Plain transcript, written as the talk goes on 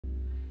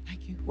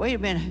Wait a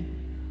minute.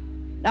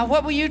 Now,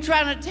 what were you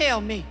trying to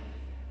tell me?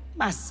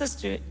 My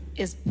sister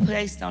is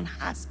placed on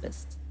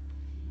hospice,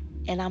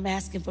 and I'm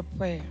asking for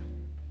prayer.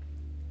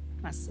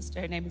 My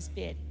sister, her name is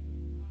Betty.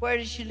 Where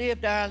does she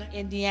live, darling?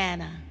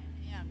 Indiana.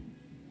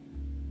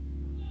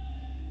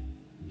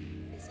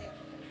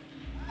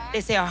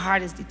 They say her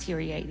heart is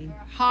deteriorating.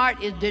 Her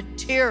heart is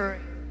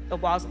deteriorating. The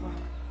walls of her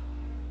heart.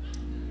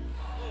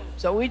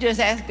 So we just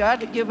ask God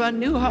to give her a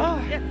new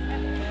heart. Yes.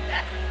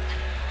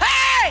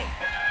 Hey!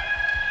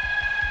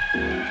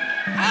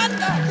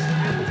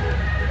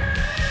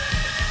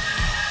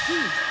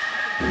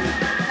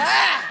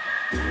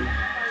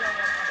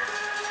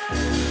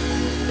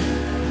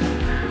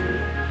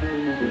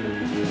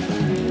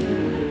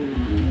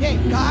 Yeah,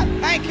 God,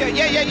 thank you.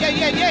 Yeah,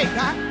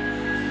 God.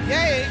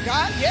 Yeah,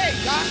 God, yeah,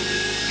 God.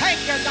 Thank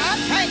you, God,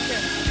 thank you.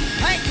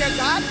 Thank you,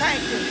 God,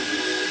 thank you.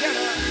 Get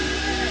her.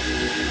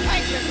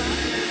 Thank you, God.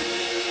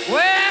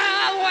 Well.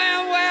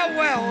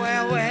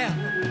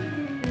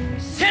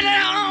 Sit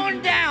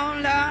on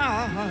down,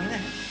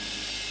 Lord.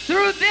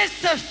 Through this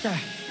sister,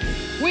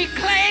 we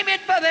claim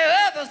it for the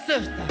other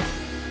sister.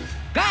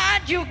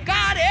 God, you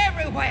God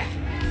everywhere.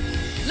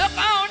 Look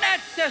on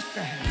that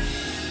sister.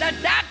 The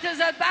doctors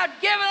are about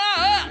giving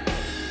her up.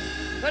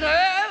 But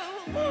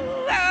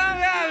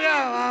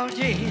oh,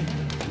 Jesus.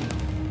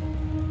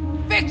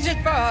 Fix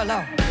it for her,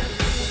 Lord.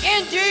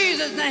 In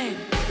Jesus' name.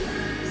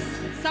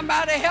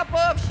 Somebody help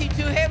her if she's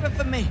too heavy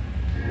for me.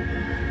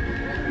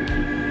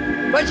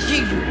 But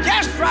she's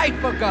just right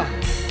for God.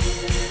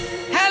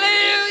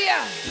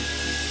 Hallelujah.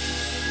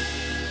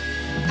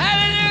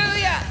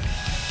 Hallelujah.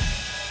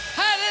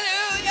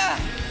 Hallelujah.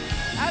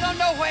 I don't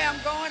know where I'm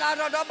going. I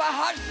don't know my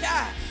heart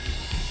shine.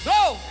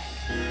 Glory.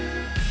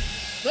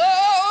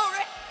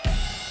 Glory.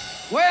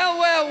 Well.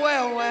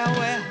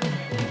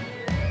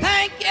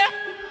 Thank you.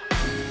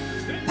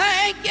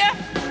 Thank you.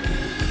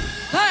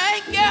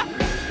 Thank you.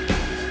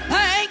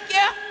 Thank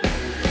you.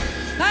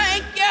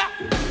 Thank you.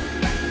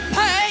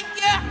 Thank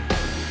you.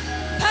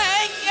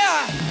 Thank you.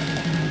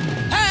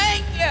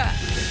 Thank you.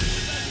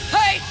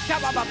 Hey,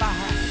 Shabba-ba-ba.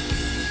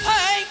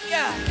 Thank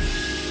you.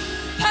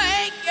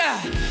 Thank you.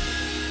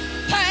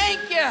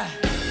 Thank you.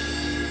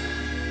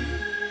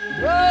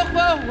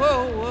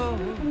 Whoa.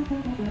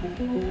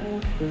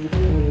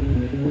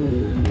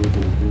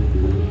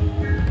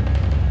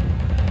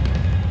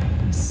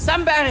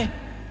 Somebody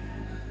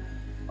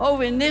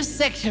over in this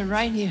section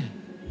right here.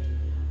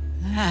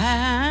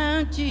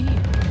 Gee.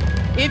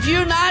 If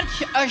you're not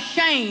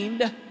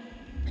ashamed,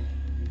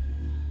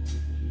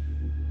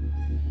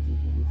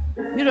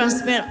 you done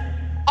spent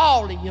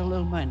all of your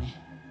little money.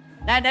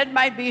 Now, that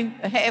might be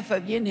half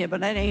of you in here, but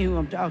that ain't who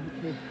I'm talking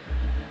to.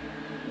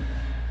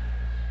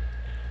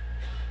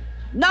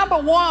 Number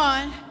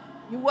one,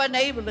 you wasn't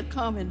able to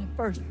come in the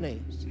first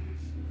place.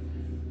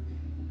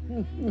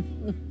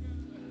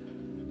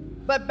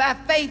 But by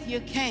faith you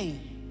came.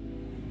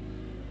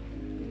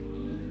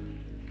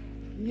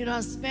 You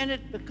done spent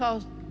it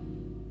because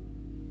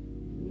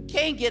you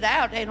can't get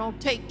out. They don't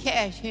take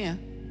cash here.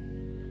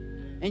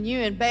 And you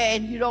in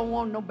bad, you don't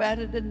want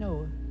nobody to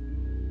know it.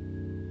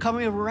 Come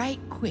here right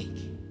quick.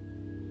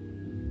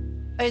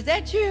 Is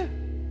that you?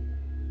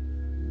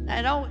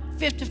 Now,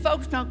 50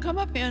 folks don't come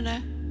up here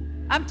now.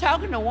 I was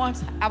talking to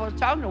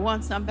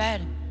one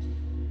somebody.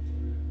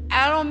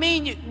 I don't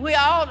mean we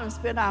all done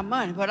spend our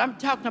money, but I'm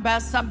talking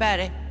about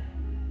somebody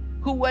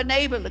who wasn't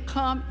able to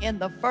come in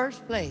the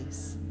first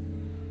place.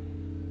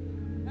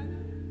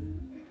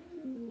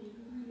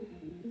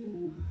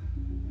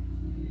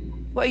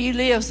 Where you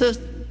live,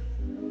 sister?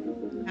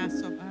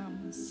 Nassau,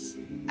 Bahamas.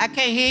 I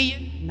can't hear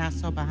you.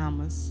 Nassau,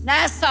 Bahamas.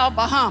 Nassau,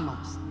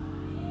 Bahamas.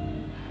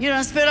 You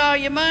done spent all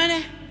your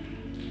money?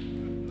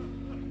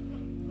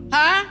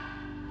 Huh?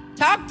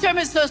 Talk to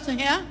me, sister,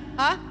 here.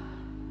 Huh?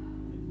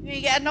 You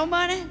ain't got no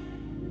money?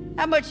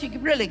 How much you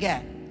really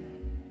got?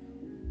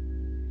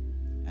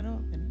 I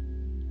don't have any.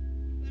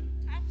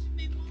 Talk to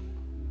me, woman.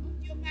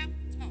 Move your mouth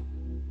and talk.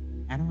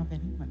 I don't have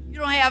any money. You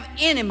don't have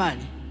any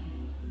money.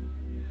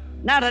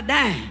 Not a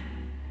dime.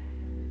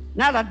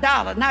 Not a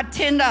dollar. Not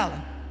 $10.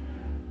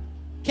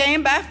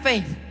 Came by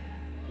faith.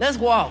 Let's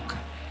walk.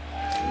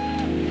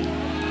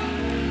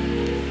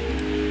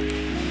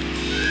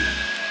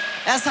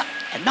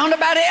 Don't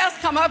nobody else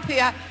come up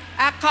here.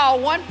 I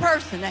called one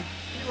person. It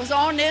was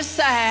on this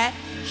side.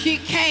 She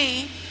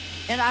came,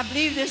 and I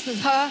believe this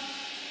is her.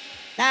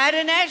 Now, I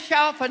didn't ask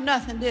y'all for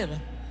nothing, did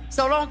I?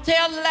 So don't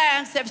tell the lie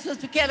and say,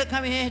 Sister Kelly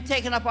come in here and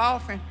taking up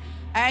offering.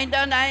 I ain't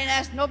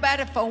asked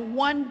nobody for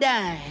one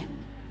dime.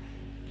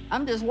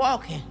 I'm just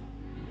walking.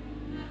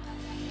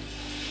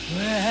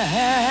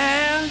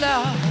 Well,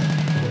 Lord,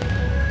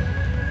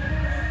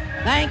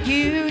 thank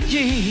you,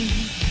 Jesus.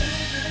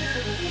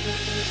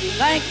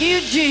 Thank you,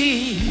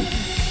 Jesus.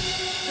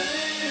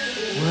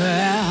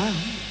 Well,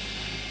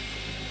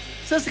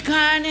 Sister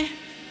Connie,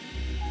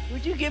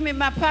 would you give me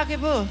my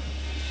pocketbook?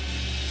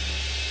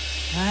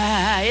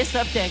 It's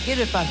up there. Get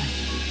it for me.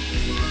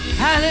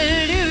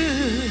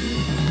 Hallelujah.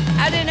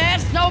 I didn't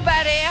ask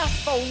nobody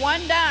else for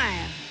one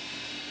dime.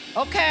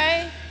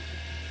 Okay?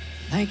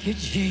 Thank you,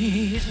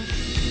 Jesus.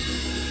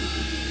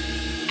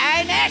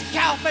 I ain't asked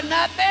y'all for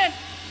nothing.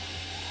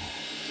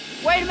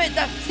 Wait a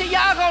minute. See,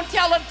 y'all gonna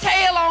tell a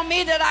tale on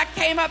me that I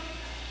came up.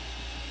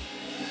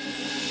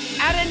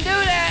 I didn't do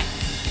that.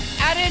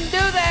 I didn't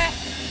do that.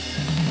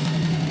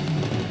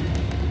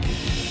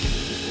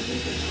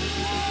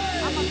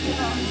 I'm gonna give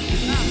up. I'm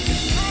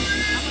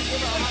gonna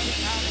give up.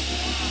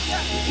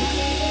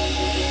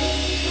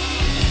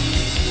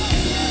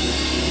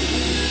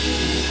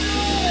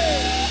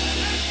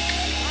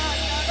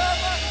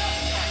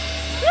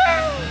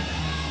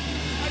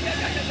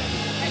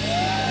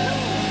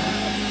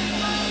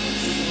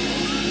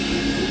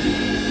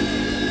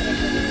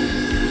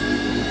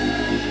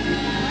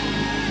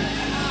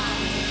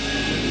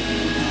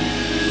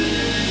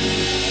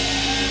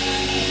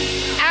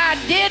 I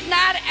did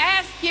not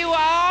ask you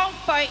all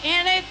for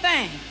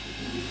anything.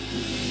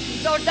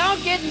 So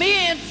don't get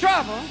me in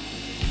trouble.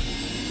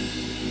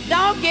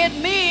 Don't get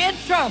me in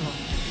trouble.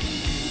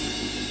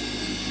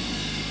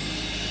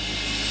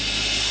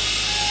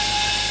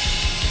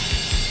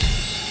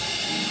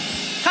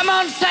 Come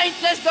on,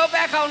 saints, let's go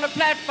back on the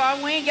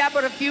platform. We ain't got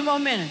but a few more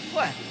minutes.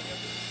 What?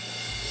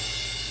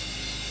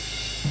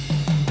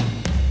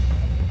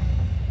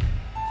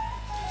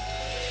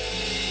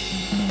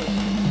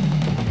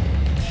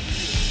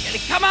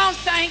 Come on,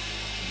 saints.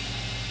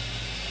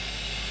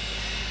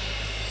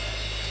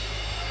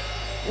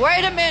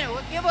 Wait a minute.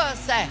 We'll give her a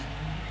second.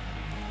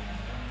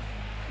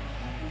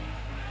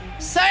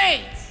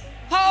 Saints,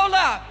 hold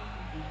up.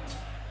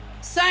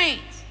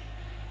 Saints,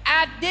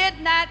 I did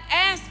not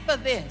ask for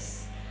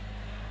this.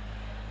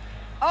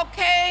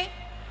 Okay?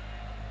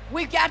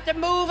 We got to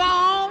move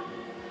on.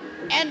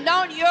 And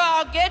don't you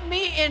all get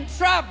me in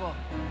trouble.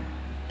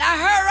 Now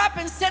hurry up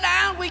and sit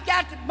down. We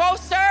got more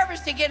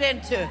service to get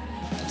into.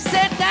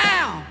 Sit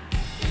down.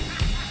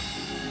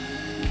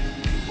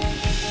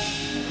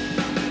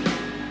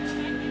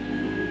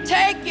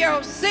 Take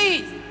your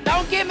seat.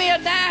 Don't give me a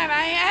dime.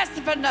 I ain't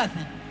asking for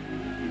nothing.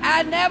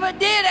 I never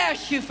did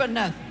ask you for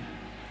nothing.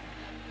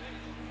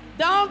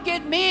 Don't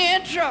get me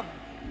in trouble.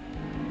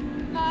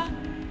 Huh?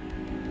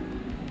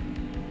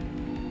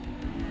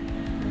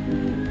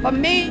 For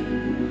me?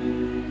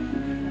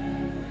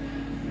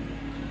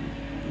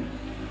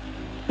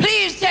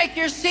 Please take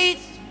your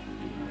seats.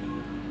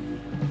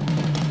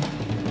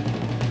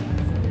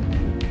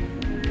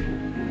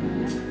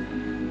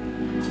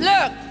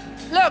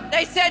 Look,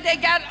 they said they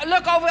got,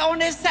 look over on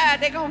this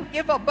side. They're going to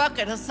give a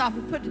bucket or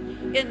something, put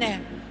it in there.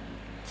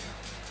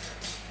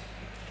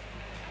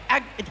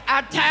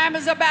 Our time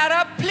is about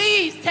up.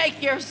 Please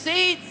take your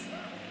seats.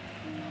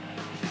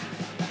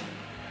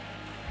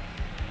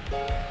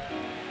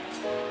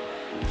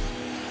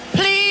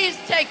 Please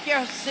take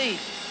your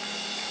seats.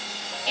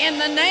 In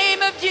the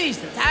name of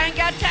Jesus. I ain't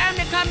got time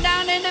to come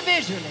down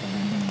individually.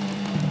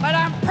 But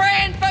I'm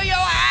praying for your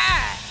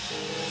eyes.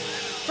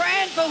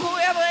 Praying for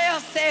whoever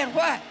else said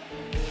what.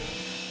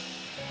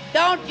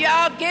 Don't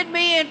y'all get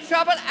me in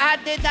trouble. I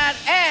did not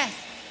ask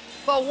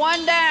for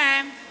one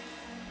dime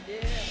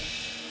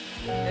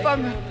for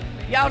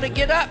y'all to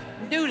get up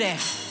and do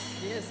that.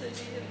 Yes, it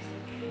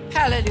is.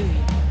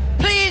 Hallelujah.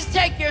 Please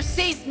take your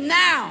seats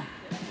now.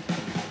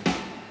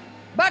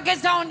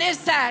 Buckets on this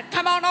side.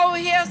 Come on over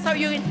here so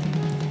you can.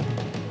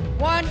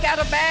 One got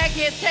a bag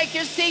here. Take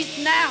your seats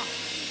now.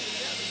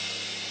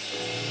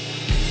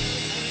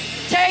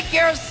 Take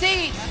your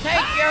seats.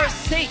 Take your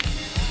seats.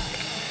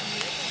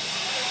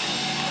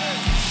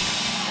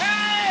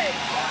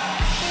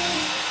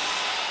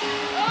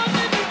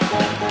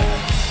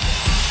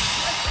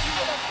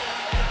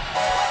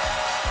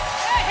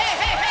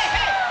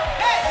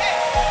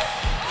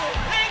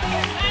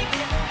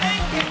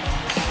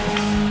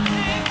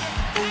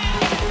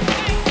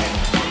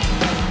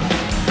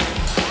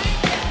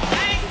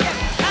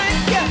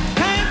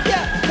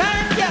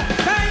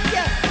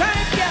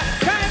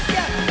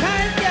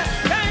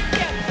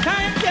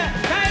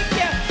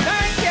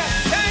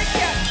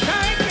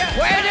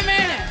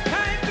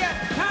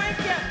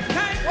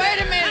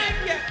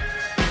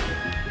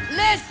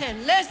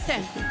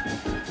 Listen.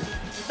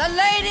 The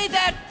lady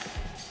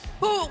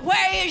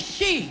where is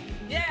she?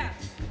 Yeah.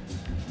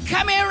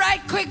 Come here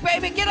right quick,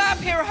 baby. Get up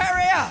here,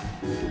 hurry up.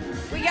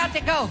 We got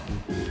to go.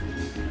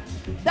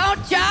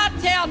 Don't y'all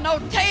tell no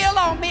tale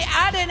on me.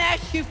 I didn't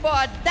ask you for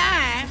a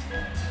dime,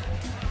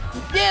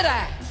 did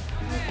I?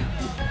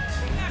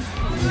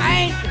 I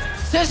ain't,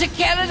 Sister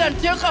Kelly done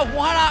took a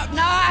one out.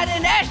 No, I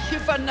didn't ask you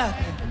for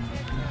nothing.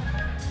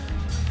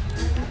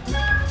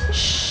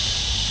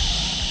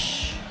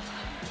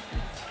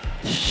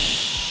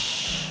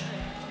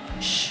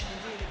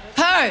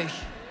 Hush.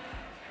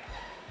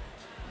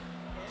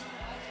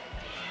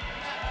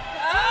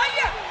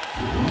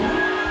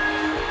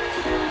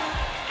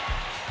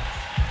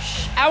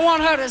 I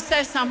want her to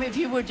say something if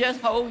you would just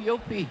hold your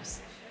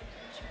peace.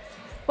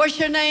 What's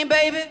your name,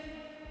 baby?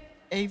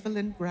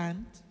 Evelyn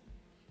Grant,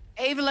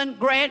 Evelyn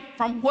Grant,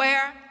 from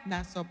where?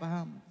 Nassau,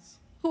 Bahamas.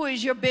 Who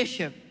is your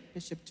bishop?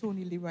 Bishop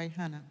Tony Leroy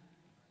Hanna.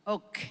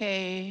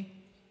 Okay.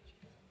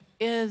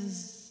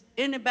 Is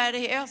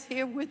anybody else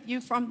here with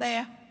you from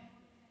there?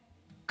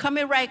 Come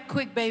here right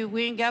quick, baby.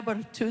 We ain't got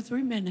but 2 or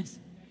 3 minutes.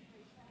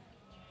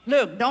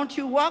 Look, don't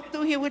you walk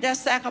through here with that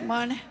sack of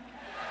money.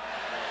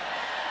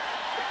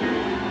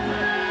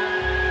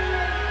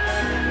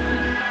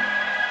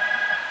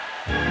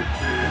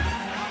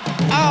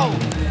 Oh,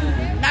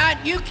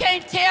 now you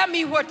can't tell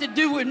me what to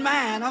do with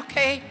mine,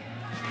 okay?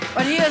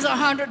 But here's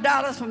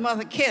 $100 for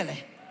Mother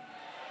Kelly.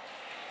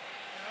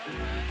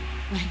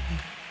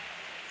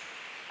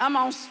 I'm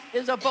on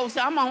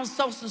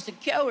Social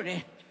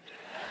Security.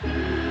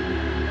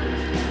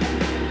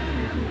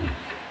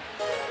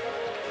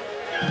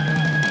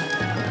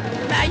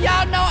 Now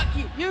y'all know,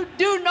 you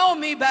do know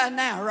me by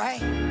now,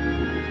 right?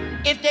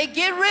 If they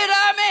get rid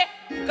of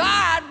me,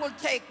 God will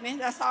take me.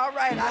 That's all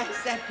right, I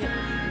accept it.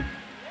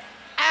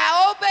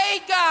 I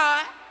obey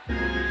God.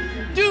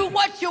 Do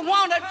what you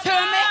want to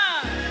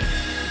me.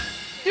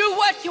 Do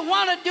what you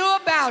want to do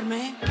about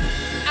me.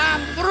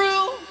 I'm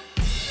through.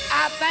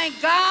 I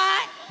thank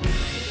God.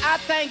 I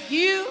thank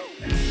you.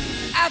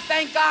 I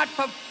thank God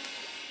for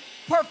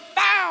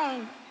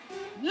profound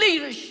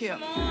leadership.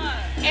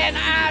 And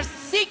I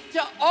seek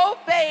to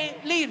obey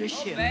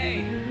leadership.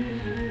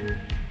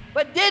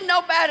 But didn't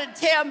nobody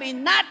tell me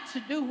not to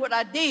do what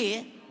I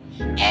did.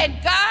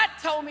 And God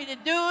told me to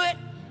do it.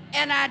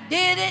 And I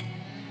did it.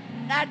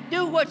 Now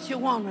do what you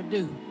want to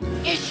do.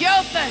 It's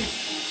your thing.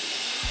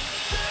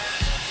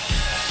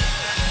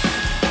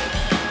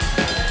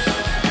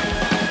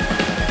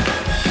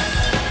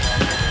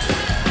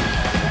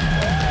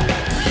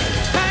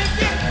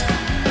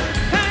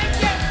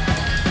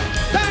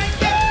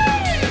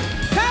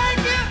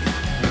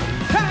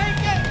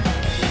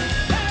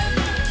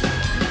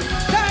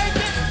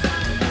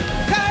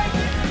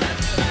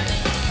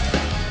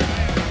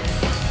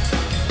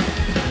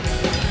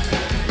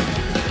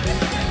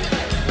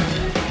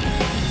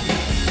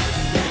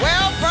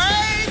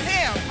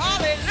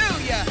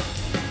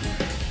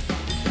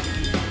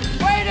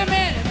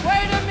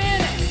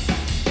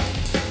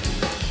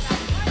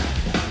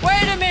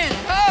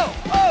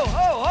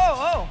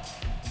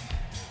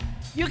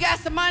 You got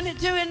some money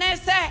too in that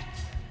sack?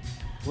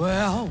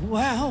 Well.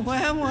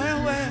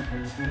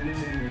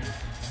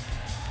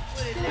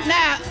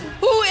 Now,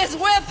 who is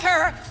with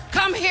her?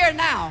 Come here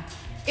now.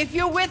 If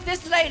you're with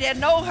this lady and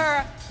know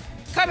her,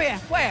 come here.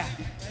 Where?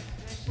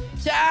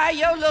 Child,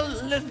 your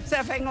little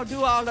self ain't gonna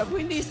do all of it.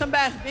 We need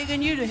somebody bigger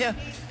than you to help.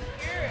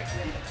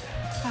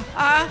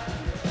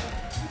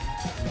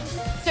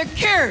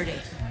 Security.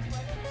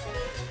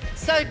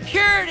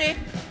 Security,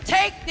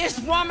 take this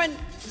woman,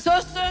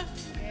 sister,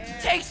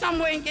 take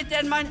somewhere and get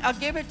that money, or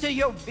give it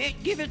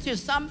to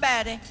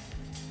somebody,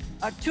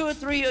 or 2 or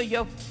 3 of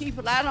your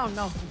people. I don't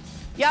know.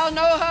 Y'all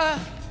know her?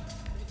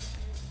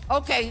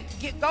 Okay,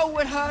 go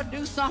with her,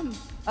 do something.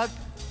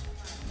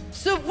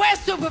 Where's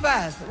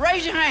supervisor?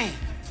 Raise your hand.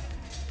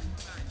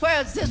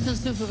 Where's assistant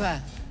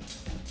supervisor?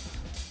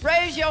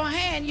 Raise your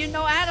hand. You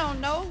know, I don't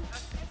know.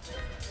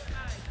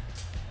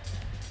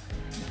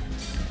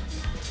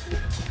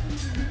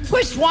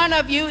 Which one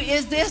of you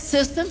is the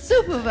assistant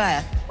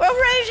supervisor? Well,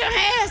 raise your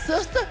hand,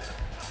 sister.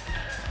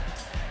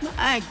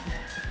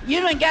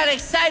 You done got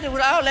excited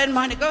with all that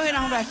money. Go ahead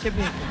on about your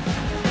business.